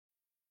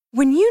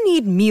When you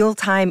need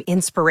mealtime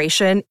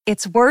inspiration,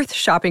 it's worth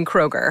shopping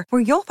Kroger,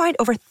 where you'll find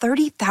over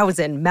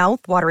 30,000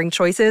 mouth-watering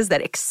choices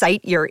that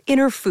excite your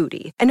inner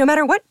foodie. And no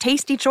matter what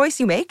tasty choice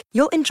you make,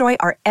 you'll enjoy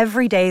our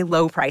everyday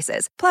low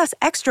prices, plus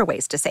extra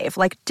ways to save,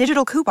 like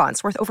digital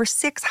coupons worth over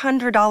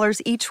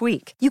 $600 each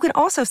week. You can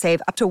also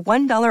save up to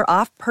 $1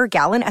 off per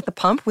gallon at the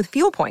pump with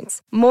fuel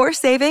points. More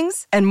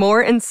savings and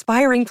more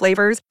inspiring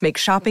flavors make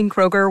shopping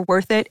Kroger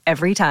worth it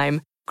every time.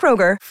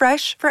 Kroger,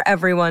 fresh for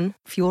everyone.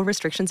 Fuel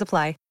restrictions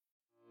apply.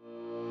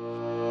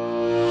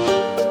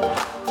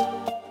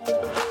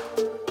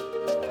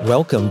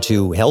 Welcome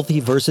to Healthy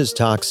versus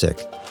Toxic,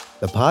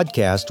 the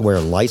podcast where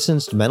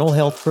licensed mental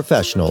health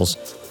professionals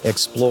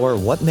explore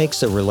what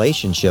makes a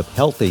relationship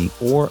healthy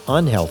or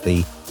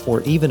unhealthy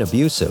or even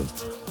abusive,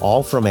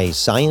 all from a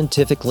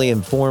scientifically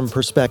informed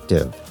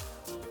perspective.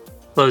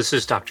 Hello, this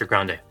is Dr.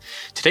 Grande.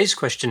 Today's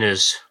question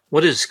is,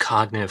 what is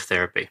cognitive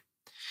therapy?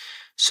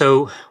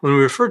 So when we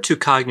refer to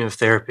cognitive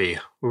therapy,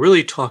 we're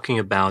really talking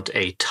about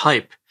a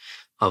type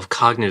of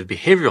cognitive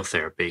behavioral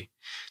therapy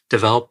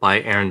developed by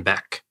Aaron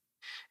Beck.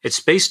 It's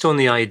based on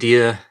the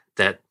idea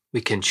that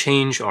we can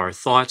change our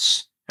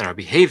thoughts and our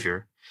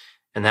behavior,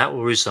 and that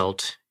will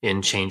result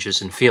in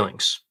changes in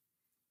feelings.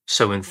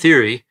 So in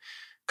theory,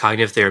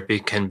 cognitive therapy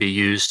can be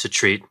used to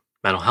treat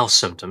mental health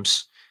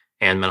symptoms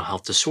and mental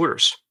health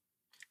disorders.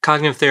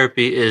 Cognitive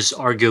therapy is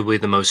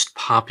arguably the most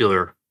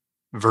popular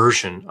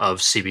version of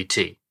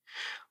CBT.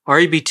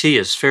 REBT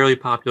is fairly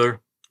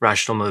popular,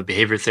 rational mode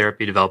behavior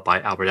therapy developed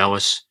by Albert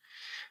Ellis,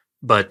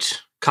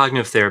 but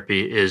cognitive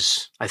therapy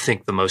is, I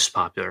think, the most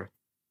popular.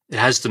 It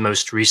has the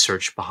most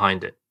research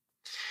behind it.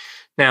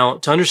 Now,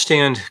 to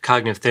understand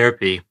cognitive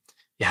therapy,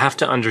 you have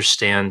to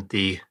understand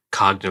the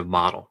cognitive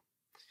model.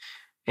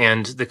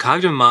 And the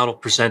cognitive model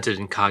presented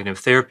in cognitive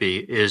therapy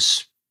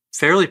is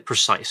fairly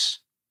precise.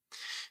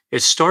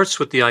 It starts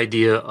with the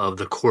idea of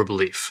the core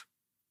belief.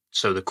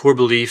 So the core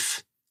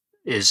belief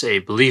is a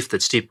belief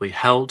that's deeply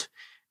held.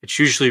 It's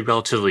usually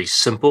relatively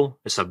simple.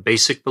 It's a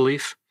basic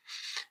belief,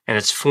 and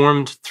it's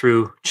formed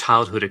through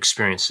childhood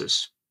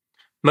experiences.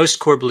 Most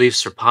core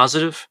beliefs are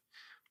positive,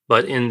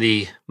 but in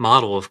the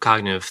model of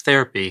cognitive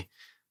therapy,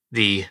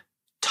 the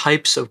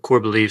types of core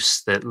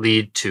beliefs that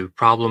lead to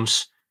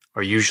problems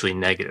are usually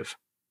negative.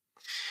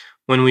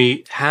 When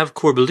we have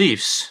core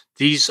beliefs,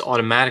 these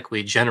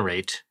automatically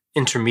generate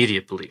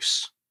intermediate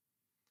beliefs.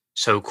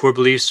 So core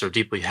beliefs are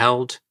deeply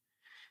held,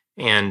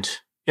 and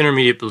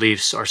intermediate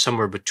beliefs are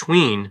somewhere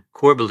between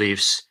core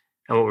beliefs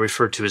and what we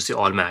refer to as the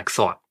automatic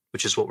thought,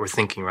 which is what we're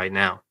thinking right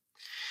now.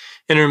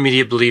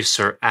 Intermediate beliefs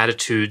are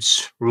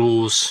attitudes,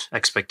 rules,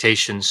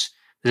 expectations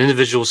that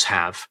individuals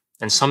have,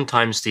 and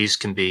sometimes these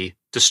can be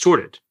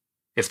distorted.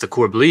 If the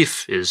core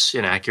belief is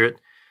inaccurate,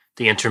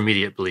 the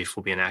intermediate belief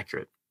will be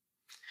inaccurate.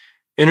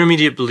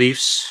 Intermediate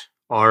beliefs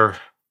are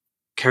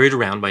carried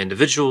around by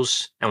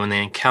individuals, and when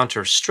they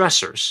encounter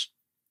stressors,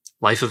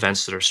 life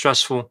events that are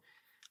stressful,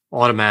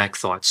 automatic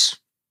thoughts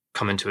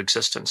come into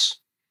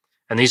existence.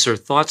 And these are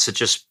thoughts that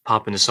just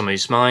pop into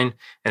somebody's mind.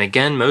 And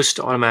again, most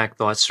automatic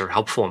thoughts are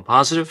helpful and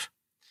positive,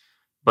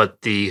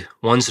 but the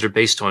ones that are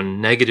based on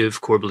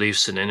negative core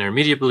beliefs and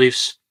intermediate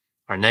beliefs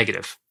are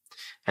negative.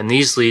 And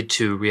these lead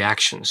to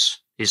reactions.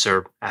 These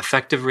are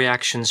affective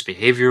reactions,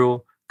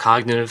 behavioral,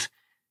 cognitive,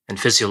 and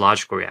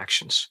physiological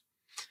reactions.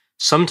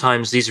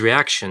 Sometimes these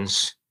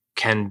reactions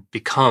can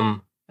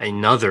become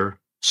another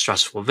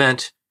stressful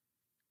event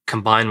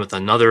combined with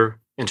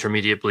another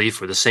intermediate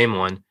belief or the same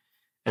one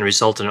and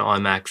result in an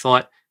automatic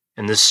thought.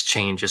 And this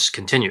chain just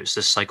continues.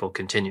 This cycle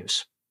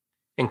continues.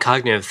 In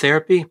cognitive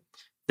therapy,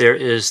 there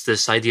is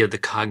this idea of the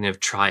cognitive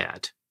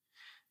triad.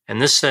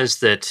 And this says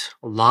that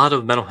a lot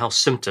of mental health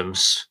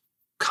symptoms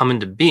come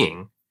into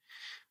being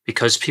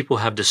because people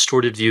have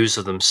distorted views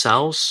of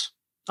themselves,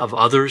 of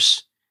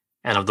others,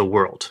 and of the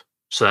world.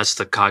 So that's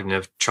the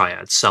cognitive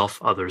triad: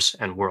 self, others,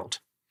 and world.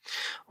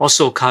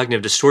 Also,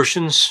 cognitive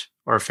distortions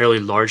are a fairly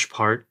large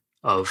part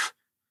of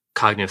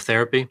cognitive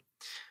therapy.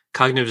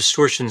 Cognitive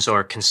distortions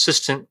are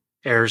consistent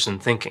errors in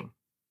thinking.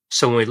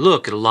 So when we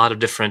look at a lot of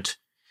different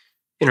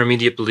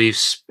intermediate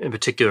beliefs, in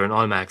particular in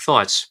automatic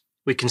thoughts,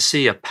 we can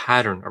see a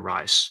pattern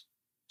arise.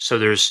 So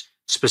there's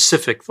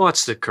specific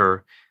thoughts that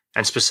occur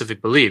and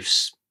specific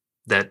beliefs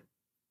that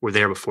were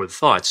there before the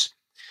thoughts.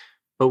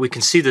 But we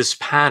can see this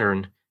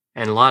pattern,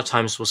 and a lot of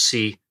times we'll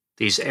see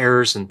these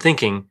errors in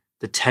thinking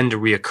that tend to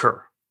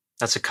reoccur.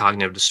 That's a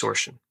cognitive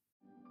distortion.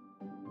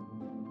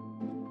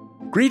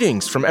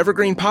 Greetings from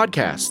Evergreen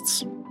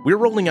Podcasts. We're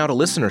rolling out a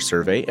listener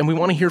survey, and we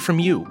want to hear from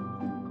you.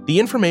 The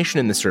information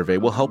in the survey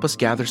will help us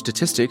gather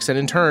statistics and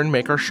in turn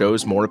make our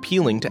shows more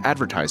appealing to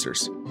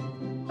advertisers.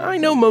 I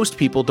know most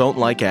people don't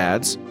like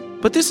ads,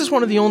 but this is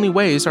one of the only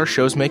ways our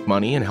shows make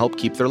money and help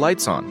keep their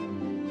lights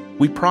on.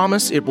 We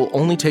promise it will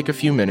only take a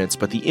few minutes,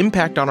 but the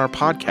impact on our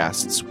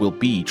podcasts will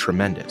be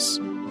tremendous.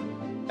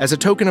 As a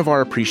token of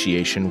our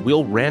appreciation,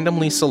 we'll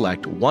randomly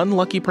select one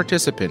lucky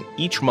participant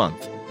each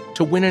month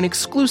to win an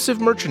exclusive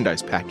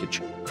merchandise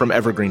package from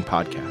Evergreen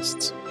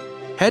Podcasts.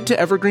 Head to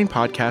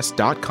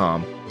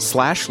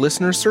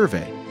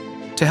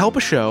evergreenpodcast.com/listenersurvey to help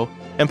a show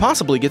and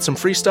possibly get some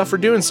free stuff for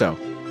doing so.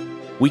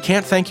 We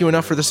can't thank you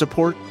enough for the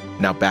support.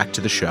 Now back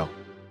to the show.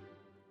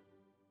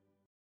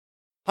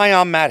 Hi,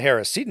 I'm Matt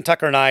Harris. Seton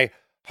Tucker and I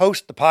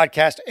host the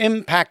podcast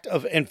Impact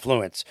of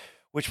Influence,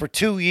 which for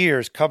 2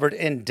 years covered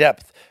in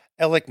depth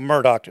Alec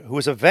Murdaugh, who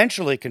was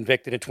eventually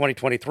convicted in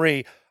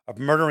 2023 of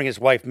murdering his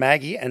wife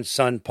Maggie and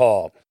son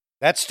Paul.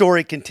 That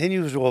story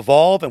continues to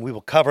evolve, and we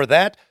will cover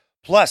that.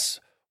 Plus,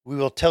 we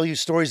will tell you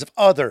stories of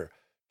other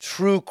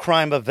true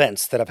crime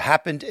events that have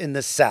happened in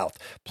the South.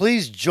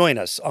 Please join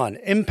us on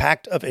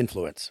Impact of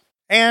Influence.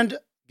 And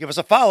give us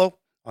a follow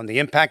on the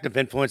Impact of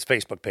Influence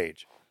Facebook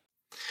page.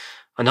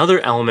 Another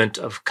element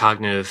of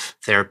cognitive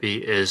therapy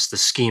is the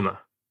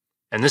schema.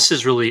 And this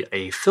is really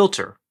a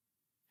filter.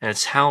 And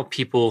it's how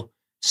people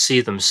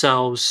see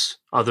themselves,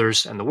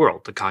 others, and the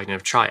world, the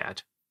cognitive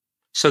triad.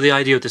 So the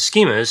idea with the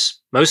schema is,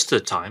 most of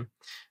the time,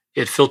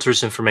 it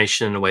filters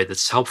information in a way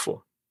that's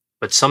helpful.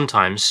 But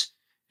sometimes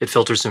it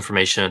filters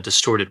information in a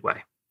distorted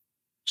way.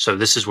 So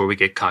this is where we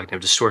get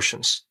cognitive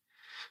distortions.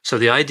 So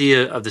the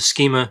idea of the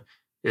schema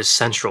is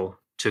central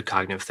to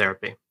cognitive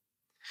therapy.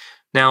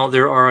 Now,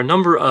 there are a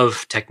number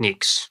of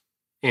techniques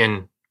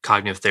in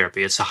cognitive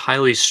therapy. It's a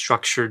highly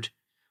structured,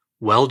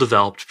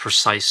 well-developed,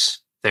 precise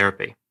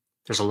therapy.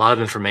 There's a lot of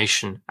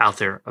information out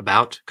there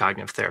about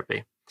cognitive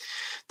therapy.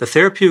 The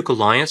Therapeutic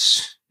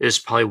Alliance is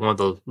probably one of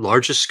the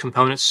largest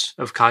components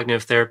of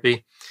cognitive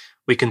therapy.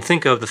 We can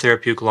think of the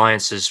Therapeutic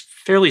Alliance as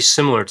fairly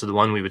similar to the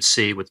one we would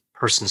see with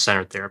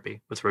person-centered therapy,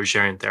 with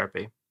Rogerian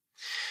therapy.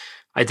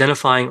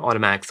 Identifying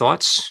automatic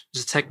thoughts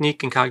is a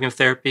technique in cognitive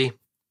therapy.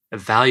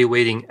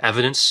 Evaluating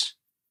evidence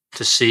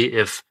to see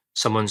if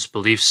someone's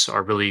beliefs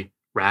are really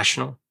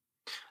rational.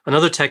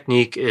 Another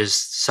technique is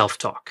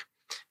self-talk.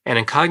 And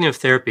in cognitive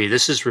therapy,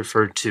 this is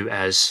referred to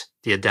as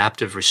the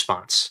adaptive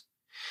response.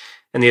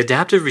 And the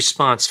adaptive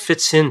response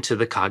fits into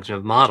the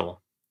cognitive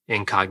model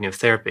in cognitive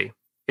therapy.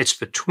 It's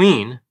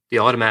between the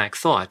automatic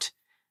thought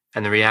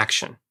and the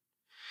reaction.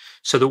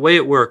 So the way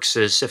it works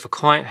is if a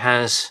client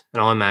has an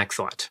automatic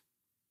thought,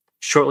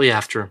 shortly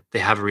after they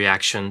have a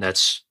reaction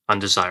that's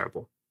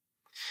undesirable.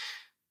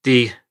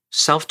 The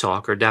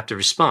self-talk or adaptive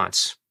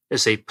response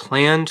is a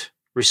planned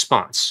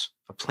response,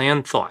 a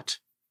planned thought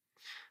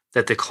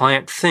that the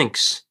client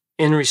thinks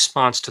in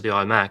response to the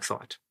automatic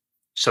thought.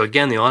 So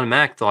again, the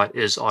automatic thought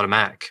is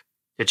automatic.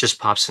 It just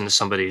pops into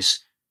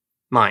somebody's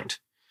mind.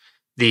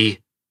 The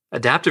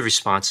adaptive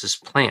response is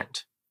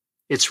planned.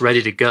 It's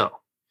ready to go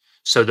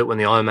so that when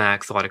the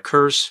automatic thought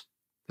occurs,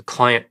 the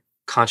client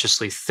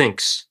consciously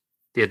thinks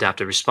the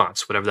adaptive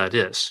response, whatever that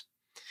is.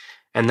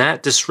 And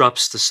that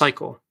disrupts the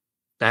cycle.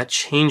 That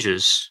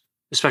changes,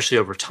 especially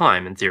over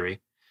time in theory,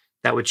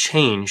 that would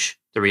change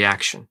the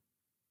reaction.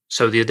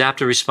 So the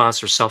adaptive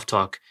response or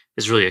self-talk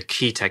is really a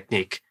key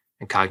technique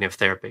in cognitive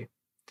therapy.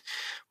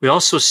 We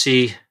also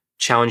see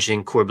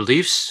challenging core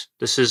beliefs.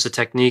 This is a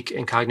technique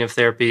in cognitive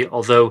therapy,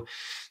 although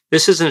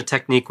this isn't a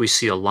technique we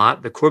see a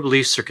lot. The core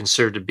beliefs are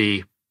considered to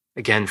be,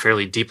 again,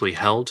 fairly deeply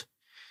held.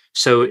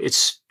 So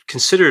it's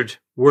considered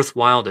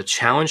worthwhile to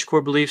challenge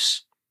core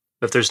beliefs.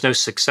 But if there's no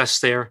success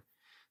there,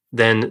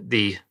 then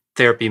the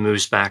therapy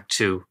moves back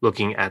to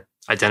looking at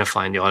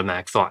identifying the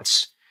automatic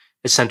thoughts.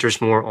 It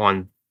centers more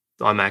on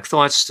the automatic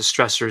thoughts, the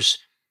stressors,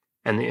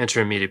 and the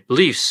intermediate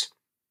beliefs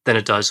than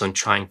it does on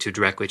trying to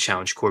directly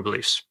challenge core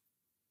beliefs.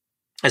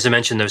 As I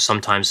mentioned, though,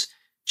 sometimes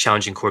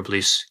challenging core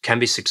beliefs can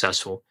be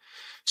successful,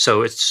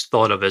 so it's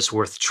thought of as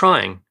worth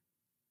trying. It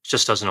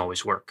just doesn't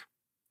always work.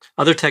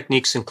 Other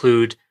techniques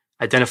include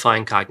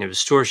identifying cognitive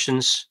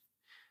distortions,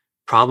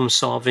 problem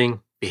solving,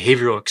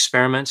 behavioral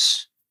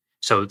experiments.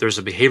 So there's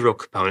a behavioral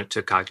component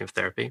to cognitive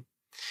therapy,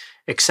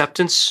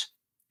 acceptance,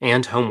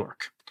 and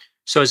homework.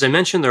 So as I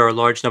mentioned, there are a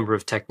large number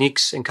of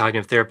techniques in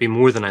cognitive therapy,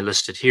 more than I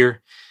listed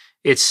here.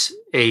 It's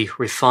a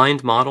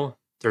refined model.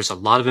 There's a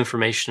lot of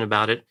information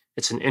about it.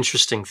 It's an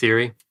interesting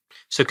theory.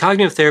 So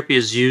cognitive therapy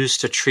is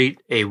used to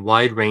treat a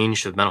wide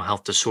range of mental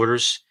health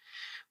disorders.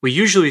 We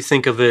usually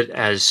think of it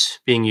as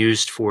being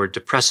used for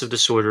depressive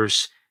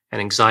disorders and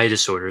anxiety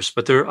disorders,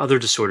 but there are other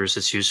disorders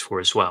it's used for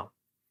as well.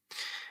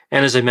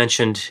 And as I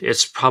mentioned,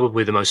 it's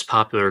probably the most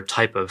popular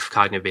type of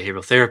cognitive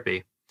behavioral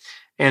therapy.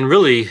 And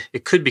really,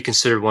 it could be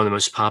considered one of the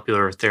most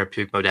popular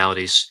therapeutic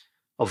modalities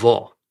of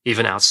all,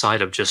 even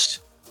outside of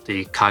just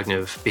the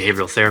cognitive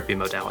behavioral therapy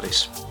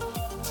modalities.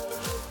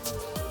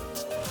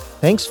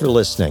 Thanks for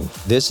listening.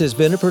 This has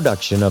been a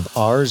production of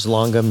Ars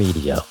Longa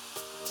Media.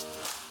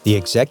 The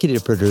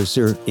executive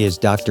producer is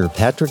Dr.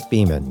 Patrick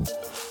Beeman.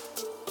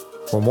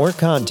 For more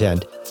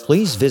content,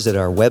 please visit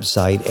our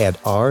website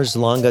at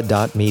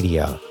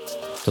arslonga.media.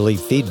 To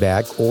leave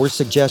feedback or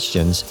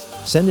suggestions,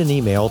 send an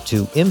email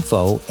to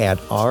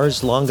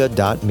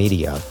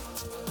info@arslonga.media.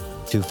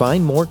 To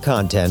find more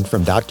content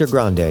from Dr.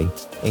 Grande,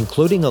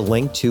 including a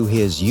link to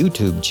his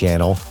YouTube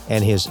channel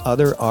and his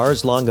other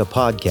Ars Longa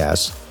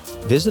podcasts,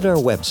 visit our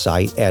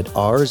website at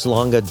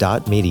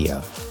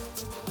arslonga.media.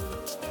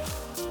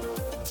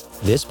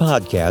 This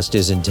podcast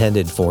is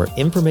intended for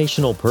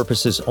informational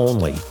purposes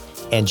only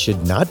and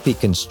should not be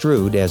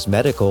construed as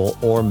medical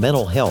or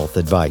mental health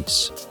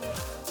advice.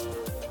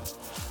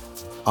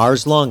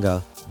 Ars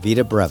Longa,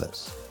 Vita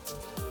Brevis.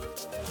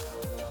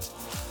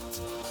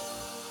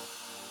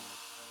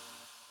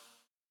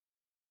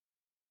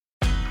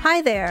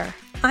 Hi there,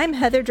 I'm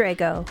Heather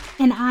Drago.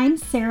 And I'm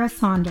Sarah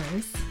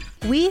Saunders.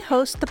 We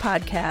host the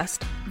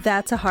podcast,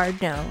 That's a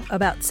Hard No,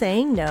 about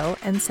saying no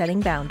and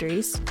setting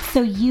boundaries.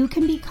 So you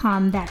can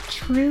become that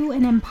true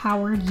and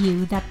empowered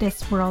you that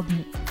this world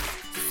needs.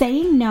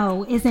 Saying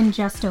no isn't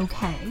just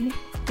okay.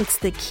 It's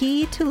the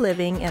key to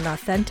living an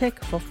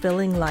authentic,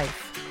 fulfilling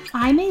life.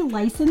 I'm a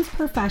licensed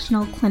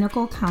professional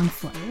clinical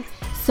counselor,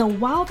 so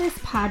while this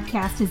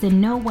podcast is in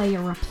no way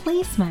a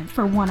replacement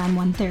for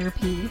one-on-one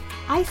therapy,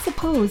 I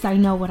suppose I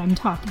know what I'm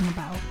talking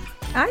about.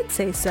 I'd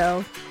say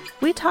so.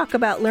 We talk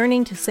about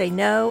learning to say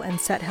no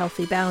and set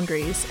healthy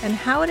boundaries and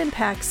how it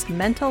impacts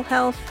mental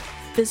health,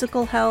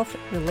 physical health,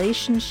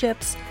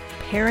 relationships,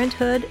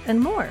 parenthood, and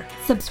more.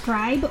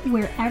 Subscribe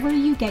wherever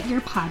you get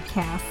your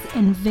podcasts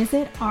and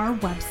visit our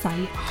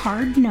website,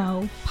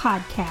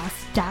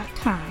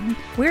 hardnopodcast.com.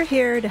 We're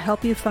here to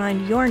help you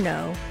find your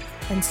no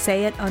and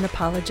say it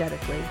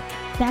unapologetically.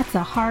 That's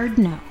a hard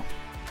no.